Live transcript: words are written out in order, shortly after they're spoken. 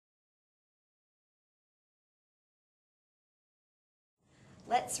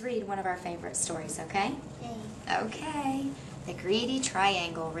Let's read one of our favorite stories, okay? Okay. Okay. The Greedy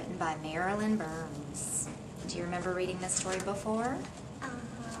Triangle, written by Marilyn Burns. Do you remember reading this story before?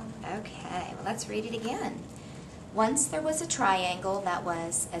 Okay, well, let's read it again. Once there was a triangle that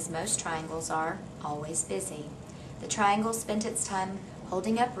was, as most triangles are, always busy. The triangle spent its time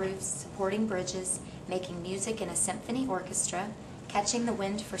holding up roofs, supporting bridges, making music in a symphony orchestra, catching the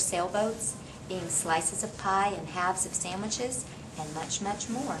wind for sailboats, being slices of pie and halves of sandwiches, and much, much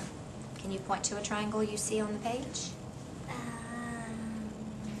more. Can you point to a triangle you see on the page?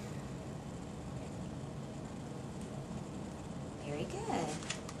 Very good.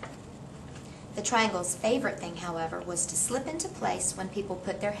 The triangle's favorite thing, however, was to slip into place when people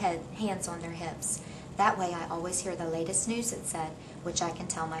put their hands on their hips. That way I always hear the latest news, it said, which I can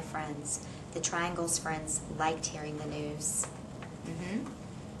tell my friends. The triangle's friends liked hearing the news.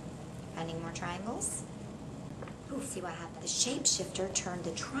 Finding more triangles? Ooh, see what happened. The shapeshifter turned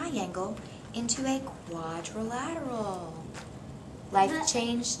the triangle into a quadrilateral. Life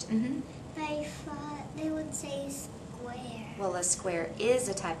changed. I thought they would say square. Well, a square is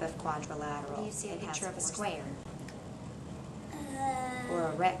a type of quadrilateral. Do you see a picture of a square? Or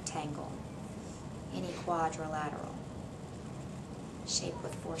a rectangle? Any quadrilateral. Shape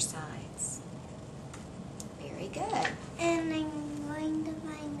with four sides. Very good. And I'm going to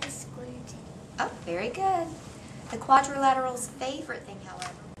find the square too. Oh, very good. The quadrilateral's favorite thing,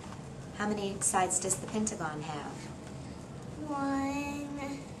 however. How many sides does the pentagon have? 1,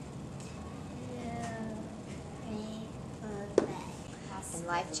 2, 3, 4, 5. And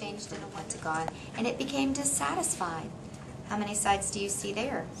life changed in a pentagon, and it became dissatisfied. How many sides do you see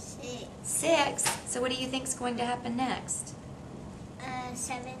there? 6. 6. So what do you think is going to happen next?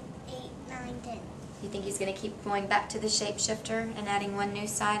 7, 8, 9, 10. You think he's going to keep going back to the shapeshifter and adding one new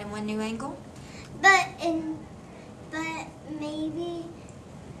side and one new angle? But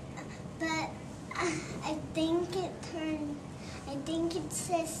I think it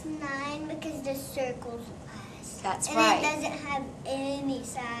says 9 because the circle's last. That's and right. And it doesn't have any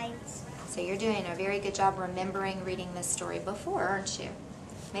sides. So you're doing a very good job remembering reading this story before, aren't you?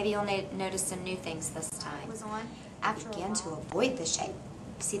 Maybe you'll notice some new things this time. Was on. After began to avoid the shape.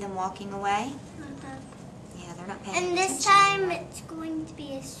 See them walking away? Yeah, they're not paying attention. And this time it's going to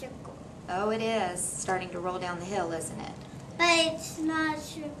be a circle. Oh, it is. Starting to roll down the hill, isn't it? But it's not a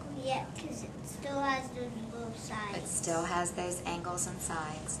circle yet because it still has those little sides. It still has those angles and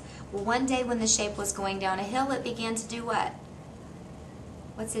sides. Well, one day when the shape was going down a hill, it began to do what?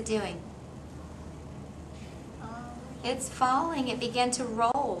 What's it doing? It's falling. It began to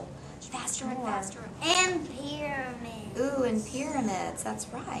roll faster and faster. And pyramids. Ooh, and pyramids. That's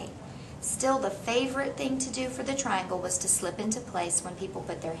right. Still, the favorite thing to do for the triangle was to slip into place when people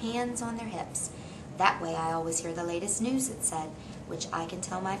put their hands on their hips. That way I always hear the latest news, it said, which I can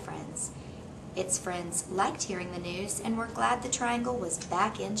tell my friends. Its friends liked hearing the news and were glad the triangle was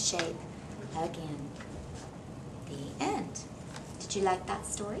back in shape again. The end. Did you like that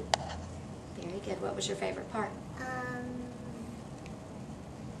story? Very good. What was your favorite part?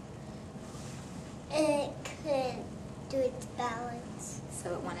 It couldn't do its balance.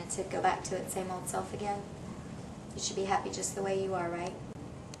 So it wanted to go back to its same old self again? You should be happy just the way you are, right?